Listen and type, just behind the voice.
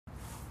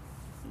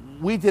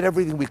we did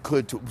everything we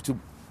could to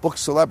book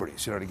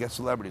celebrities, to get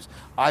celebrities.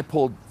 I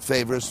pulled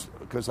favors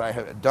because I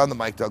had done the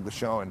Mike Douglas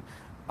show, and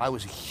I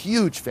was a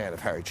huge fan of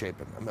Harry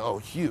Chapin.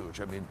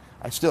 Huge.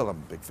 I still am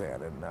a big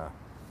fan.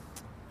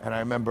 And I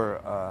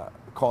remember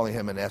calling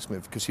him and asking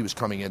him, because he was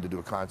coming in to do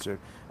a concert,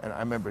 and I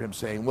remember him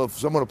saying, well, if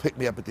someone will pick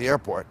me up at the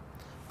airport,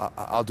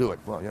 I'll do it.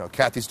 Well,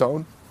 Kathy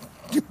Stone,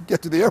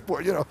 get to the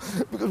airport,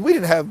 because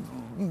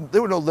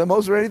there were no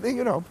limos or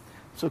anything,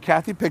 So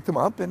Kathy picked him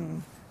up,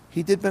 and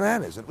he did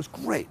Bananas. It was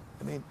great.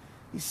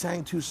 He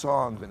sang 2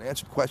 songs and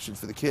answered questions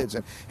for the kids.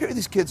 And here are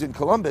these kids in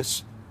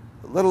Columbus,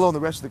 let alone the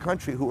rest of the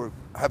country, who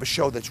have a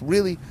show that's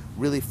really,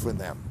 really for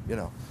them,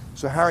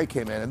 So Harry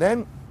came in, and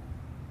then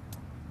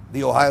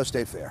the Ohio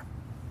State Fair.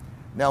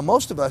 Now,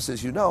 most of us,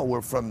 as you know,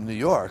 were from New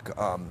York.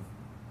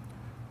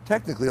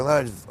 Technically, a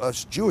lot of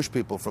us Jewish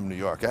people from New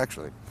York,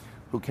 actually,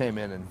 who came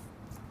in. And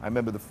I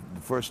remember the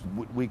first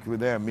week we were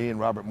there, me and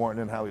Robert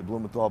Morton and Howie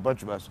Blumenthal, a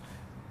bunch of us,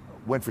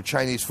 went for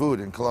Chinese food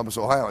in Columbus,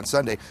 Ohio on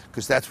Sunday,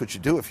 because that's what you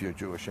do if you're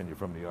Jewish and you're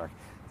from New York.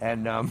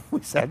 And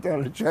we sat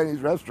down at a Chinese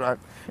restaurant,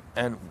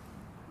 and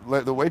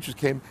the waitress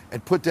came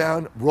and put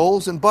down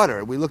rolls and butter.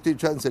 And we looked at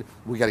each other and said,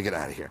 we got to get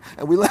out of here.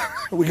 And we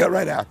left. We got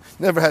right out.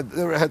 Never had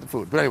the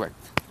food. But anyway,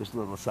 just a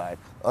little aside.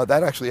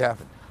 That actually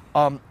happened.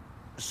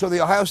 So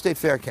the Ohio State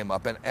Fair came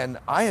up, and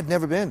I had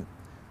never been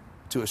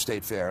to a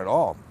state fair at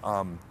all.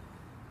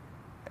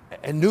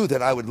 And knew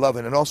that I would love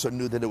it, and also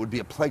knew that it would be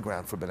a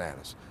playground for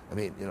Bananas.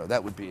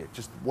 That would be it.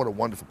 Just what a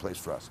wonderful place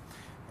for us.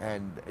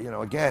 And,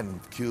 again,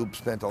 QUBE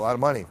spent a lot of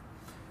money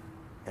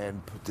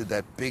and did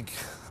that big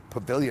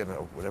pavilion,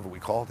 or whatever we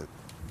called it.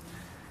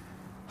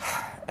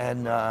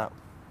 And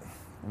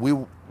we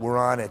were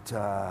on it.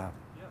 I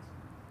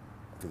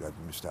think let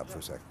me stop for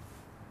a second,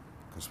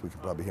 because we can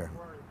probably hear him.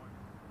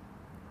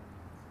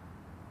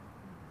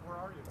 Where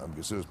are you? I'm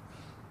just,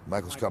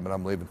 Michael's coming,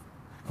 I'm leaving.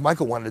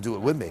 Michael wanted to do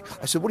it with me.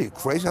 I said, what are you,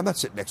 crazy? I'm not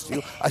sitting next to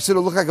you. I said,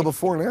 it'll look like a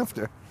before and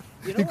after.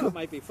 You know what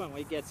might be fun when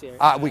he gets here?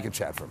 We can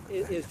chat for a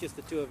minute. It's just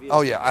the 2 of you.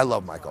 Oh, yeah, I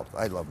love Michael.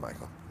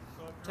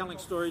 Telling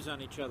stories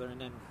on each other, and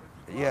then...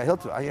 Yeah,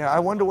 I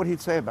wonder what he'd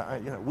say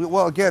about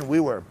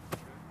it.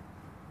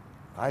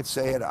 I'd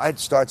say it. I'd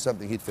start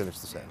something, he'd finish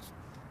the sentence.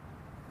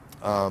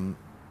 Yes, all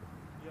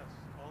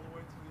the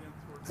way to the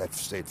end. That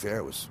state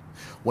fair was...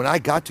 When I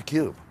got to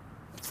QUBE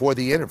for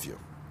the interview...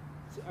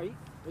 Are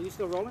you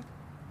still rolling?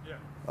 Yeah.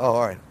 Oh,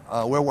 all right.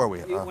 Where were we?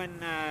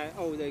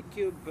 The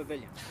QUBE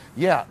Pavilion.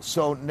 Yeah,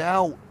 so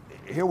now...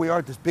 Here we are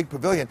at this big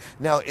pavilion.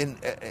 Now, in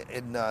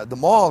the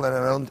mall and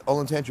on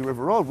Olentangy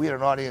River Road, we had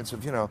an audience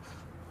of,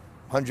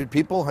 100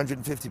 people,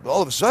 150 people.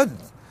 All of a sudden,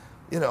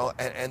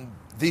 and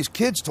these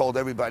kids told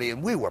everybody,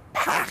 and we were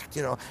packed,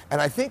 And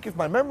I think, if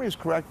my memory is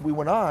correct, we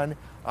went on,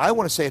 I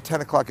want to say at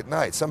 10 o'clock at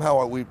night.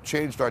 Somehow we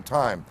changed our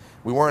time.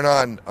 We weren't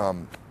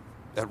on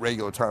at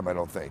regular time, I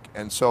don't think.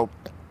 And so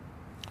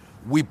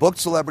we booked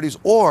celebrities,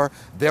 or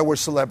there were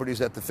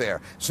celebrities at the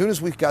fair. As soon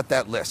as we got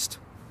that list,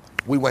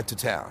 we went to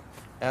town.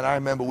 And I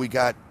remember we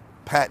got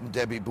Pat and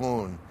Debbie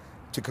Boone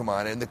to come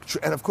on. And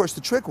of course,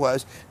 the trick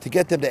was to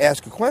get them to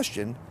ask a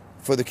question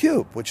for the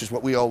QUBE, which is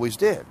what we always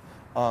did.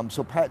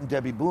 So Pat and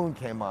Debbie Boone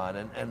came on,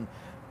 and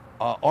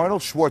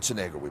Arnold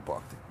Schwarzenegger we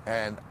booked.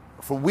 And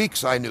for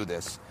weeks I knew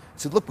this. I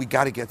said, look, we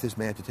got to get this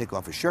man to take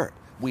off his shirt.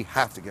 We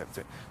have to get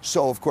it.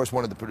 So, of course,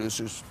 one of the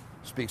producers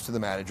speaks to the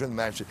manager, and the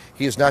manager said,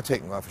 he is not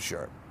taking off his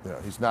shirt.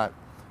 He's not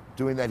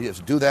doing that. He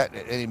doesn't do that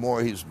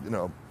anymore. He's, he's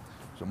a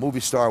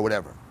movie star,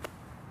 whatever.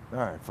 All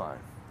right, fine.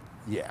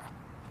 Yeah,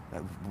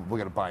 we're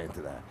going to buy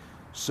into that.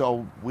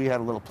 So we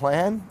had a little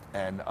plan,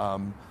 and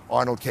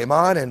Arnold came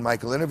on, and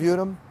Michael interviewed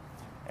him,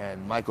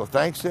 and Michael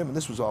thanks him, and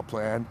this was all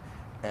planned,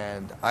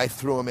 and I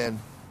threw him in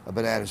a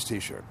Bananas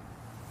t-shirt.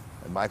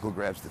 And Michael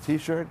grabs the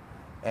t-shirt,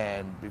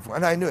 and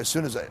I knew as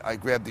soon as I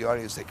grabbed the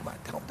audience, they come on,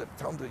 tell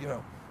him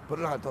to, put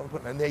it on, don't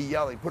put it on, and they're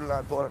yelling, put it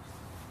on, put it on.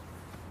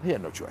 He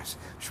had no choice.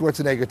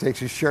 Schwarzenegger takes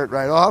his shirt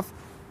right off,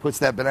 puts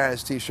that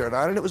Bananas t-shirt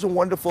on, and it was a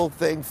wonderful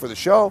thing for the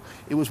show.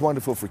 It was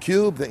wonderful for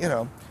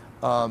QUBE,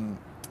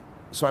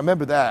 so I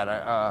remember that.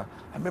 I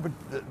remember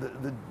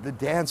the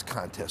dance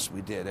contest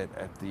we did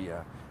at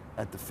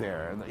the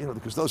fair, and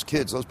because those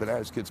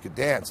Bananas kids could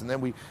dance, and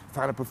then we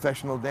found a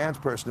professional dance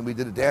person, and we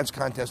did a dance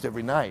contest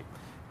every night,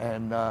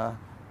 and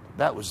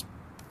that was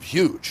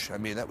huge.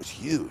 That was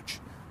huge.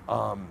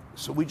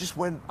 So we just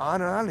went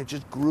on and on. It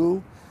just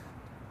grew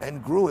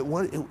and grew.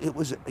 It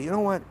was, you know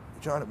what,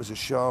 John? It was a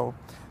show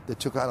that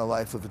took on a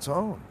life of its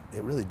own.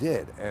 It really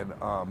did. And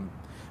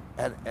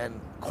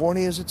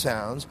corny as it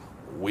sounds,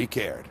 we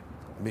cared.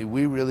 We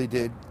really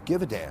did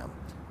give a damn.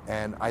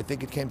 And I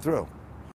think it came through.